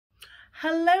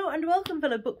Hello and welcome,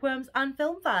 fellow bookworms and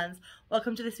film fans.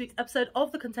 Welcome to this week's episode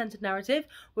of The Contented Narrative,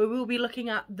 where we will be looking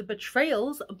at The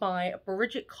Betrayals by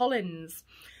Bridget Collins.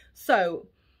 So,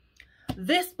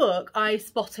 this book I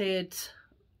spotted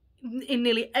in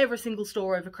nearly every single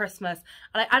store over Christmas,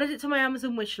 and I added it to my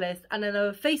Amazon wishlist. And in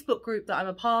a Facebook group that I'm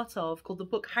a part of called the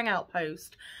Book Hangout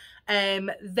Post,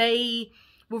 they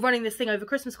were running this thing over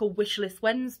Christmas called Wishlist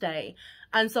Wednesday.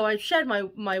 And so I shared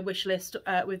my wish list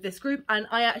with this group, and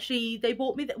they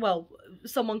bought me,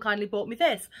 someone kindly bought me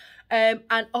this.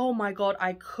 And oh my God,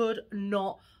 I could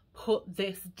not put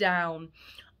this down.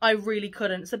 I really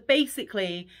couldn't. So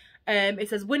basically, it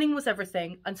says winning was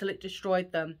everything until it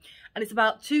destroyed them. And it's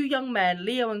about two young men,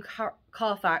 Leo and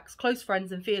Carfax, close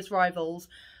friends and fierce rivals,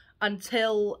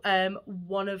 until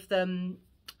one of them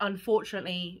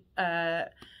unfortunately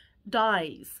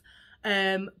dies.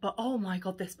 But oh my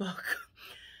God, this book.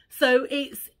 So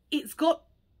it's got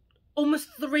almost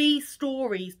 3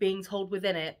 stories being told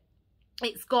within it.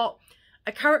 It's got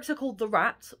a character called the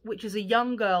Rat, which is a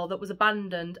young girl that was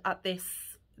abandoned at this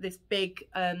big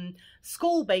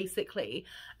school, basically.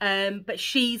 But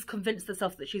she's convinced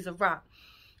herself that she's a rat.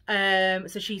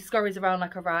 So she scurries around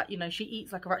like a rat, you know, she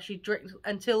eats like a rat, she drinks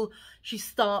until she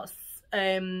starts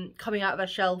coming out of her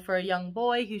shell for a young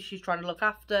boy who she's trying to look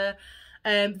after.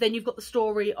 Then you've got the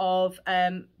story of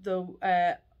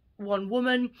the one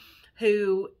woman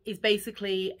who is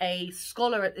basically a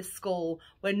scholar at this school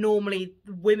where normally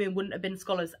women wouldn't have been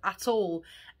scholars at all.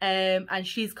 And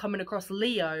she's coming across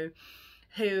Leo,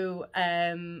 who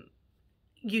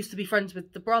used to be friends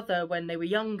with the brother when they were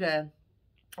younger.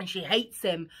 And she hates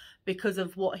him because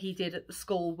of what he did at the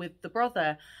school with the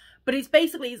brother. But it's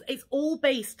basically, it's all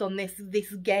based on this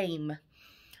game.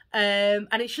 And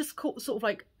it's just called, sort of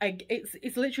like,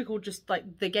 it's literally called just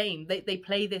like the game. They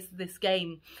play this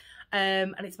game.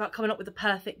 And it's about coming up with the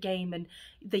perfect game, and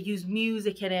they use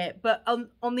music in it. But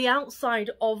on the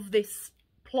outside of this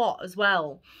plot as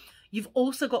well, you've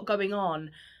also got going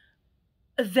on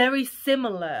a very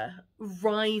similar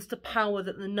rise to power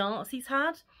that the Nazis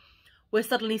had, where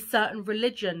suddenly certain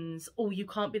religions, oh, you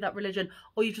can't be that religion,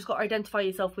 or you've just got to identify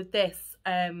yourself with this.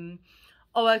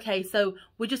 Oh, okay, so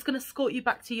we're just going to escort you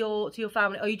back to your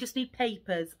family. Oh, you just need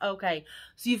papers. Okay,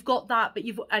 so you've got that, but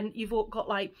you've got,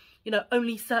 like, you know,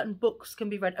 only certain books can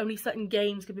be read, only certain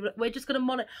games can be read. We're just going to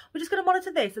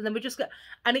monitor this, and then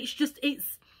and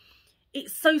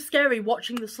it's so scary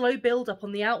watching the slow build up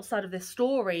on the outside of this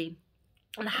story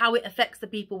and how it affects the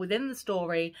people within the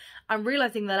story, and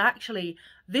realizing that actually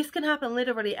this can happen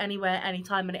literally anywhere,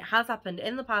 anytime, and it has happened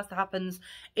in the past. It happens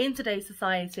in today's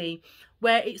society,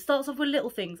 where it starts off with little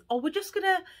things. Oh, we're just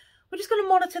gonna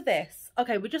monitor this.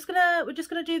 Okay, we're just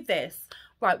gonna do this.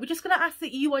 Right, we're just gonna ask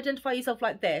that you identify yourself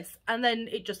like this, and then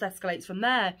it just escalates from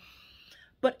there.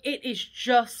 But it is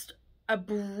just a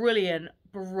brilliant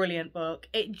book.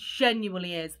 It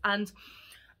genuinely is. And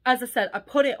as I said, I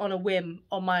put it on a whim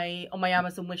on my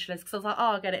Amazon wishlist because I was like,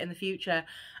 oh, I'll get it in the future.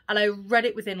 And I read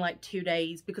it within like 2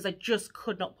 days because I just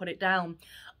could not put it down.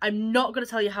 I'm not going to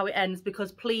tell you how it ends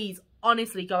because please,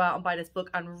 honestly, go out and buy this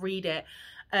book and read it.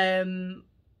 And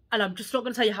I'm just not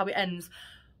going to tell you how it ends.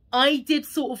 I did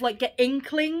sort of like get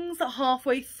inklings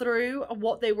halfway through of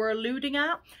what they were alluding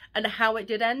at and how it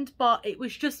did end. But it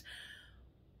was just,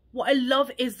 what I love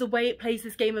is the way it plays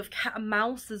this game of cat and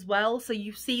mouse as well. So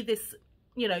you see this,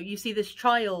 you know, you see this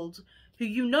child who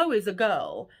you know is a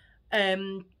girl,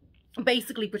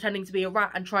 basically pretending to be a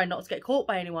rat and trying not to get caught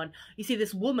by anyone. You see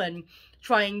this woman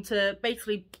trying to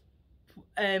basically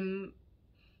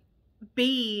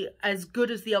be as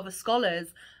good as the other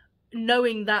scholars,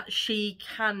 knowing that she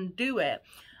can do it.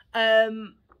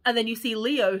 And then you see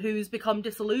Leo, who's become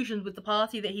disillusioned with the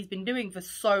party that he's been doing for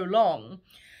so long.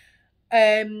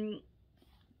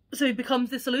 So he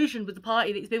becomes disillusioned with the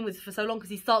party that he's been with for so long because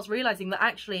he starts realising that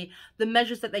actually the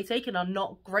measures that they've taken are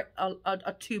not great,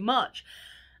 are too much.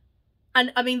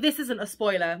 And I mean, this isn't a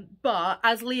spoiler, but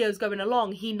as Leo's going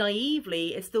along, he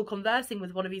naively is still conversing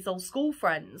with one of his old school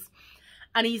friends.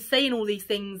 And he's saying all these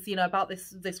things, you know, about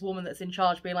this woman that's in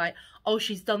charge, being like, oh,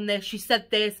 she's done this, she said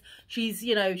this, she's,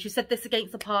 you know, she said this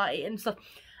against the party and stuff.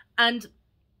 And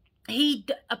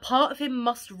a part of him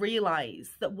must realise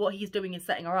that what he's doing is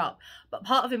setting her up. But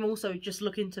part of him also just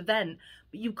looking to vent.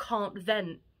 But you can't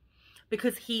vent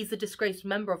because he's a disgraced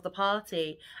member of the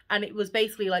party. And it was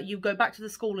basically like, you go back to the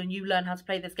school and you learn how to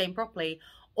play this game properly,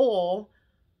 or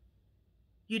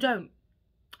you don't.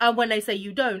 And when they say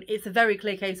you don't, it's a very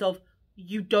clear case of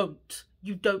you don't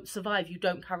survive, you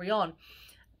don't carry on.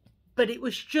 But it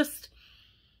was just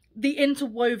the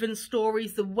interwoven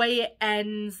stories, the way it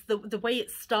ends, the way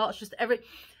it starts, just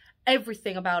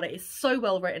everything about it is so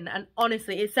well written. And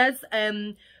honestly, it says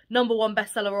 #1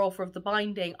 bestseller author of The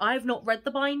Binding. I've not read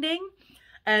The Binding.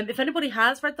 If anybody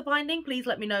has read The Binding, please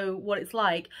let me know what it's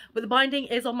like. But The Binding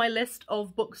is on my list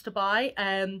of books to buy,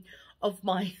 of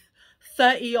my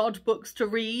 30 odd books to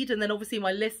read, and then obviously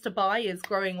my list to buy is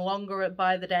growing longer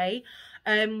by the day.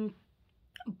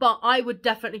 But I would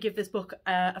definitely give this book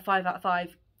a 5 out of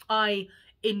 5. I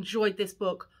enjoyed this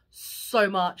book so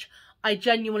much. I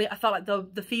felt like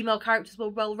the female characters were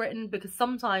well written, because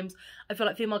sometimes I feel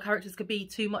like female characters could be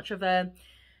too much of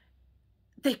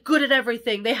they're good at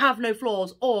everything, they have no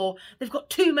flaws, or they've got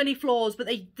too many flaws but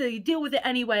they deal with it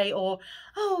anyway, or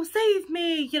oh save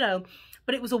me, you know.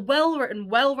 But it was a well written,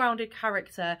 well-rounded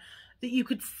character that you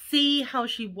could see how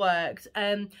she worked,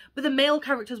 but the male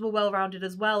characters were well rounded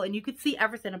as well, and you could see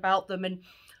everything about them. And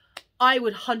I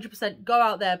would 100% go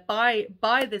out there, buy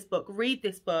this book, read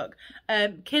this book,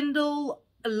 Kindle,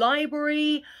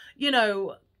 library, you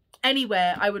know,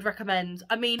 anywhere I would recommend.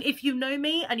 I mean, if you know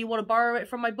me and you want to borrow it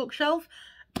from my bookshelf,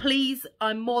 please,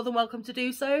 I'm more than welcome to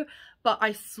do so. But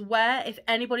I swear, if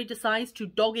anybody decides to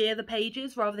dog-ear the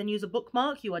pages rather than use a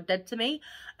bookmark, you are dead to me,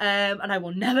 and I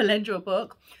will never lend you a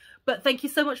book. But thank you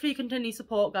so much for your continued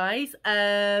support, guys,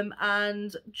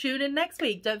 and tune in next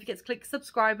week. Don't forget to click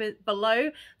subscribe below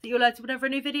so you're alerted whenever a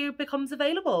new video becomes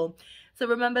available. So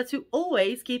remember to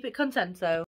always keep it contento.